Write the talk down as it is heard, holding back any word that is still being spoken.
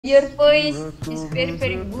Your voice is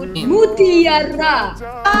very good. Mutiara.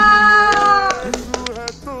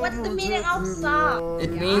 What's the meaning of song? It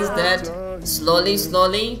means that slowly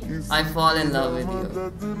I fall in love with you.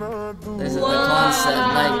 This is the concept.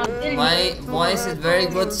 Like my voice is very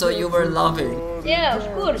good, so you were loving. Yeah,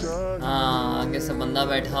 of course. हाँ, आगे से बंदा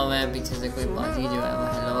बैठा हुआ है, पीछे से कोई बाजी जो है वो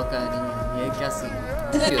हेलो कर रही है. ये क्या scene?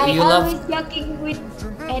 I always joking with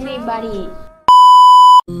anybody.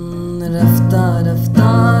 रफ्ता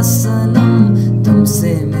रफ्ता सनम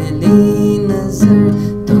तुमसे मिली नजर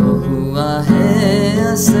तो हुआ है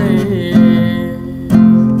असर.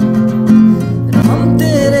 हम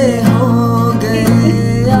तेरे हो गए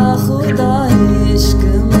या खुदा इश्क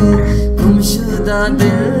में गुमशुदा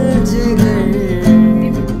दिल जिगर.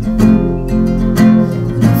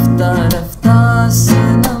 रफ्ता रफ्ता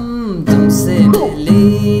सनम तुमसे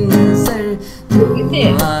मिली नजर तो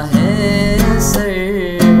हुआ है असर.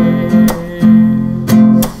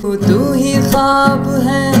 तू ही ख्वाब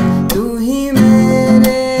है, तू ही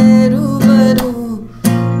मेरे रूबरू.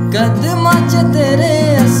 कदमा च तेरे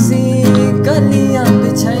असी कलियां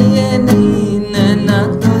बिछाइए नहीं, नैना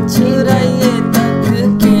तो चुराइए तक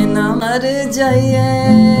के ना मर जाइए.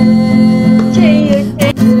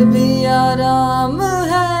 फिर भी आराम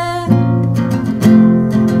है,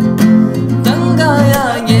 तंगाया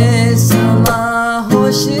ये समा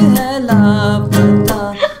होश है लापता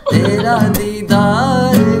तेरा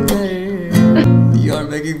दीदार. You're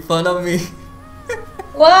making fun of me.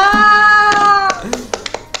 Wow!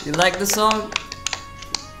 You like the song?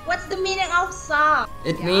 What's the meaning of song?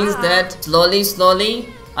 It means that slowly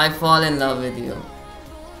I fall in love with you.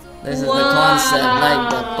 This is the concept, like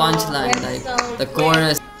the punchline, like the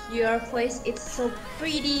chorus. Your voice is so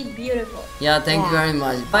pretty beautiful. Yeah, thank you very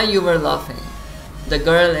much. Why you were laughing? The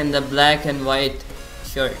girl in the black and white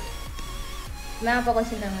shirt. Kenapa kau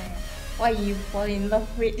senang? Why you fall in love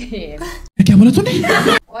with him? क्या बोला तूने?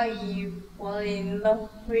 Why you fall in love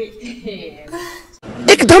with him?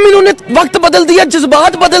 एकदम इन्होंने वक्त बदल दिया,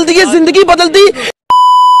 जज्बात बदल दिए, जिंदगी बदल दी.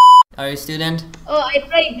 Are you a student? Oh, I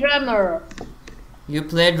play drummer. You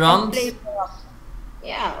play drums?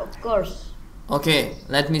 Yeah, of course. Okay,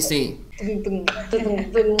 let me see.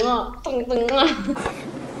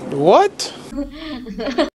 What?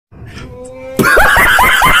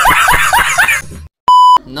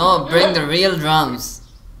 No, bring the real drums.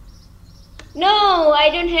 No, I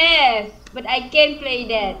don't have, but I can play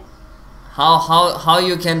that. How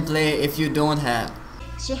you can play if you don't have?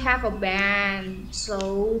 She have a band,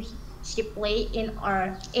 so she play in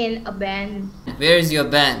a band. Where is your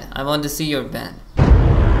band? I want to see your band.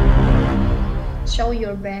 Show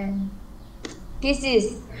your band. This is.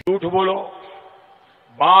 झूठ बोलो,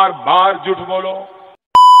 बार झूठ बोलो.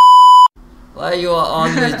 Why you are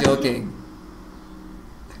always joking?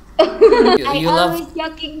 I you love. always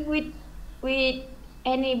joking with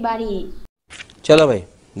anybody. चलो भाई,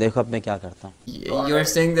 देखो अब मैं क्या करता हूँ. You are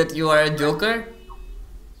saying that you are a joker?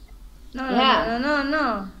 No.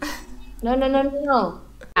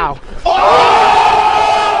 Ow.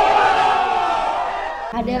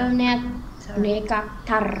 Ada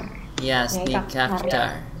nekaktar. Yes, nikaktar.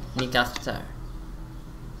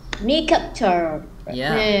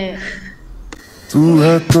 Yeah. तू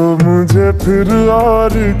है तो मुझे फिर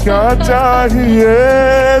और क्या चाहिए,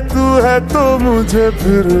 तू है तो मुझे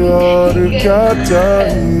फिर और क्या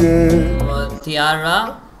चाहिए. Tiara.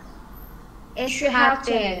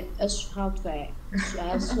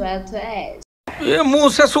 ये मुंह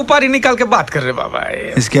से सुपारी निकाल के बात कर रहे बाबा.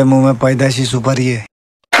 इसके मुंह में पैदाइशी सुपारी है.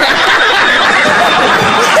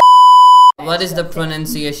 What is the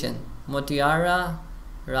pronunciation? Motiara,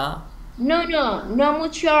 Ra. No,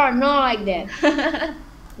 Mutiara, no like that.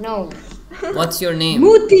 No. What's your name?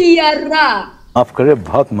 Mutiara. आप करे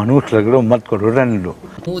बहुत मनुष्य लग रहे हो, मत करो, रहने लो.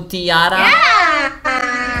 Mutiara.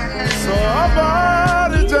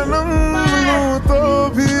 सवार जन्म लूं तो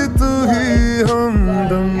भी तू ही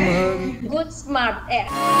हमदम. Good smart.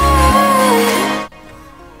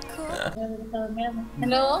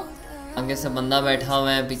 Hello. आगे से बंदा बैठा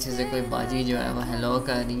हुआ है, पीछे से कोई बाजी जो है वो हेलो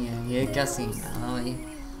कर रही है. ये क्या सीन है? हाँ भाई.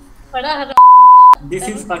 This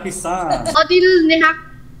is Pakistan. दिल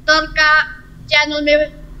नेहाक्तर का चैनल में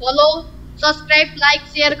फॉलो, सब्सक्राइब, लाइक,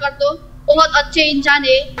 शेयर कर दो. बहुत अच्छे इंसान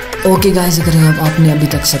है. ओके गाइस, अगर आपने अभी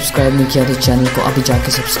तक सब्सक्राइब नहीं किया तो चैनल को अभी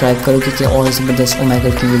जाके सब्सक्राइब करो, क्योंकि और ज़बरदस्त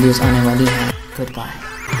ओमेगल की वीडियोस आने वाली हैं. Good bye.